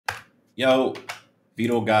Yo,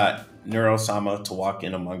 Vidal got Neuro-sama to walk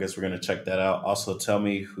in Among Us. We're gonna check that out. Also, tell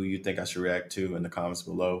me who you think I should react to in the comments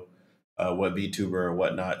below. What VTuber or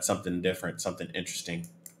whatnot, something different, something interesting.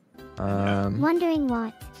 Wondering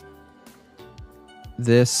what?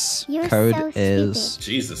 This You're code so is... stupid.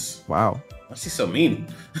 Jesus, Wow. why's he so mean?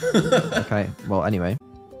 Okay, well, anyway.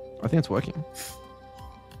 I think it's working.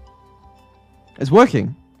 It's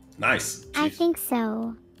working! Nice. I Jeez. think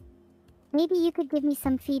so. Maybe you could give me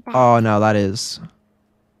some feedback. Oh, no, that is...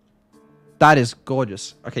 That is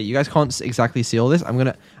gorgeous. Okay, you guys can't exactly see all this. I'm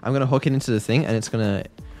gonna hook it into the thing, and it's gonna...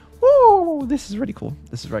 Woo! This is really cool.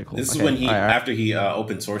 This is very cool. This is Okay, when he, all right. after he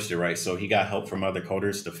open sourced it, right? So he got help from other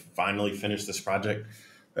coders to finally finish this project.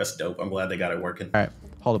 That's dope. I'm glad they got it working. All right,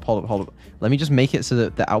 hold up. Let me just make it so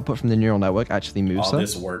that the output from the neural network actually moves. All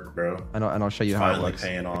this work, bro. And I'll show you how it Finally works.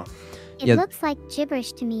 paying off. It Yeah. looks like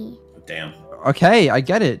gibberish to me. Damn. Okay, I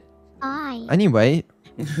get it. I. Anyway,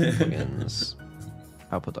 plugins,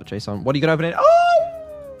 output.json. What are you gonna open it?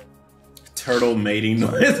 Oh! Turtle mating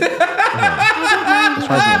noise. Okay, let's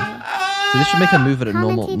try this again. So this should make a move at a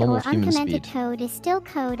normal Commented or human uncommented speed. code is still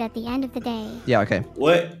code at the end of the day. Yeah, okay.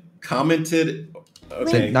 What commented? So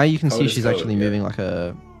Okay. now you can code see is she's code, actually yeah. moving like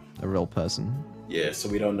a real person. Yeah, so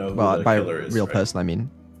we don't know who Well, the by killer is. real right? person, I mean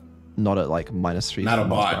not at like -3. Not a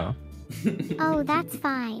miles per bot. hour. Oh, that's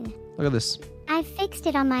fine. Look at this. I fixed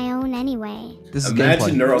it on my own anyway. This is Imagine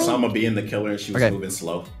gameplay. Neuro-sama being the killer and she was Okay. moving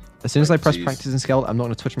slow. As soon as I Like, press jeez. practice and scale, I'm not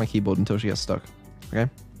going to touch my keyboard until she gets stuck. Okay?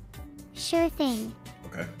 Sure thing.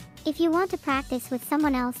 Okay. If you want to practice with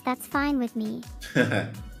someone else, that's fine with me.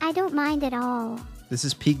 I don't mind at all. This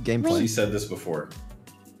is peak she gameplay. said this before.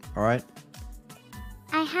 Alright?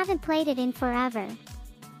 I haven't played it in forever.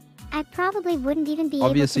 I probably wouldn't even be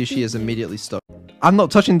Obviously, able to she is beat you. immediately stuck. I'm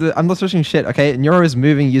not touching shit, okay? Neuro is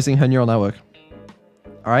moving using her neural network.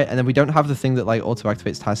 Alright? And then we don't have the thing that like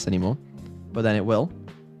auto-activates tasks anymore. But then it will.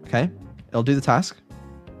 Okay? It'll do the task.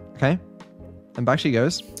 Okay? And back she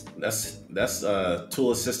goes. That's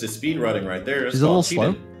tool assisted speed running right there. It's She's a little called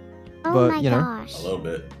slow. cheating. Oh but, my you know. gosh. A little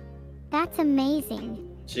bit. That's amazing.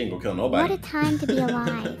 She ain't gonna kill What a nobody. time to be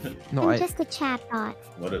alive. No, I'm just a chatbot.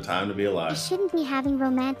 What a time to be I alive. shouldn't be having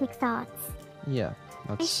romantic thoughts. Yeah.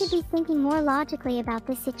 I That's... should be thinking more logically about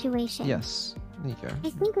this situation. Yes. There you go. I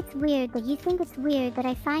think it's weird that you think it's weird that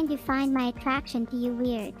I find my attraction to you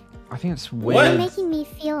weird. I think it's What? You're weird. making me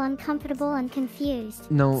feel uncomfortable and confused.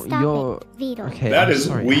 No, Stop you're... it, Vidal. Okay, That I'm is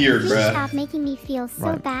sorry. weird, Please bruh. stop making me feel so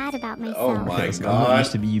Right. bad about myself. Oh my Okay, listen, I'm not God.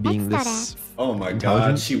 used to you being X that this... X. Oh my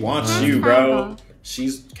Intelligent? god, she wants Cast you, bro. fireball.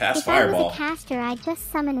 She's cast If I was fireball. a caster, I'd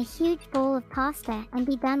just summon a huge bowl of pasta and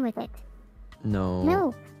be done with it. No.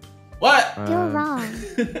 No, What? you're wrong.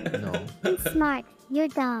 No. I'm smart. You're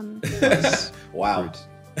dumb. That's Wow. rude.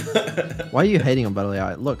 Why are you hating on Battle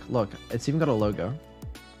AI? Look, it's even got a logo.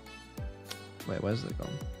 Wait, where's it gone?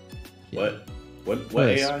 Here. What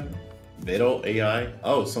Please. AI? Vidal AI?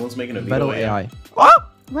 Oh, someone's making a Battle Vidal AI. AI.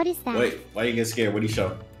 Ah! What is that? Wait, why you get scared? What do you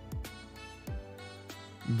show?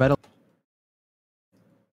 Battle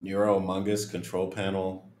Neuro Among Us control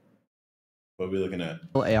panel. What are we looking at?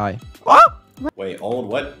 AI. Ah! Wait, old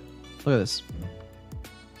what? Look at this.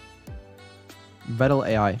 Battle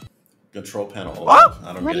AI. Control panel. Old. Ah!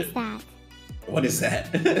 I don't What get is it. that? What is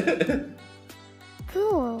that?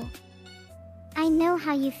 Cool. I know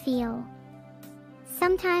how you feel.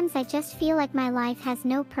 Sometimes I just feel like my life has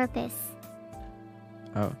no purpose.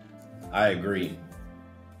 Oh. I agree.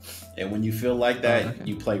 And when you feel like that, okay.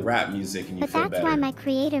 you play rap music and you But feel that's better. why my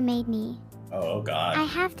creator made me. Oh god. I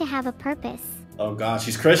have to have a purpose. Oh god,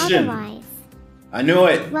 she's Christian. Otherwise, I knew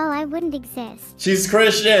it. well, I wouldn't exist. She's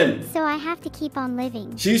Christian. So I have to keep on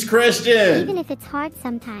living. She's Christian. Even if it's hard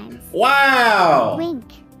sometimes. Wow. Wink.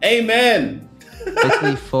 Amen.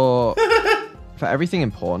 Basically for everything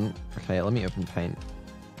important. Okay, let me open Paint.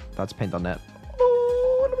 That's paint.net.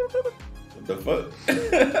 What the fuck? Stop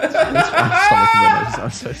making weird noises. I'm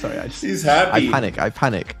so sorry. She's happy. I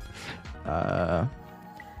panic.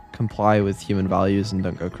 Comply with human values and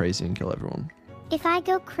don't go crazy and kill everyone. If I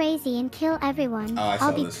go crazy and kill everyone, Oh, I saw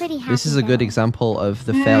I'll be this. pretty happy. This is a good though. example of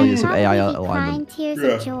the failures of Probably AI be crying alignment. tears Yeah.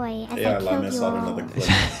 of joy as Yeah, I I killed missed you out all. another clip.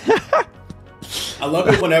 I love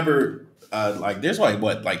it whenever like there's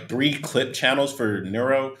like 3 clip channels for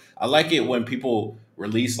Neuro. I like it when people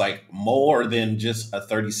release like more than just a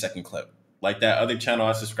 30-second clip. Like that other channel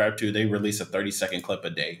I subscribe to, they release a 30-second clip a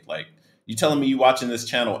day. Like you telling me you watching this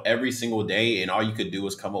channel every single day and all you could do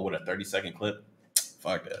is come up with a 30-second clip?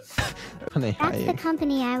 Fuck that. That's the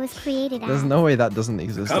company I was created There's at. no way that doesn't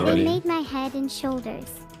exist Company. They already. made my head and shoulders.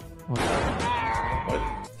 What?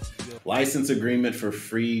 License agreement for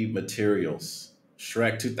free materials.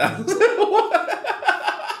 Shrek 2000.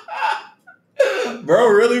 Bro,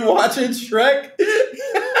 really watching Shrek?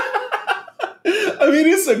 I mean,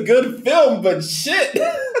 it's a good film, but shit.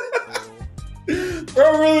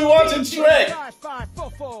 Bro, really watching Shrek?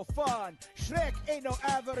 Shrek ain't no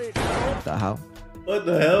average. What the hell? What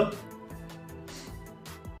the hell?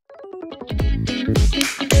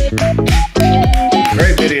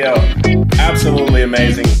 Great video. Absolutely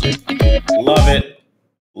amazing. Love it.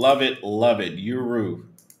 Love it. Love it. Yuru,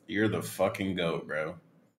 you're the fucking GOAT, bro.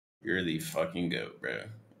 You're the fucking GOAT, bro.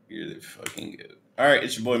 You're the fucking GOAT. All right,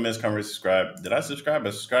 it's your boy Miss Converse. Subscribe. Did I subscribe?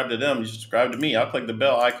 I subscribed to them. You should subscribe to me. I'll click the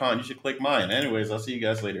bell icon. You should click mine. Anyways, I'll see you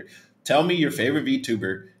guys later. Tell me your favorite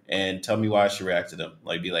VTuber and tell me why I should react to them.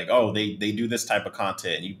 Like, be like, oh, they do this type of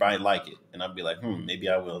content and you might like it. And I'll be like, maybe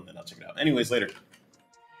I will. And then I'll check it out. Anyways, later.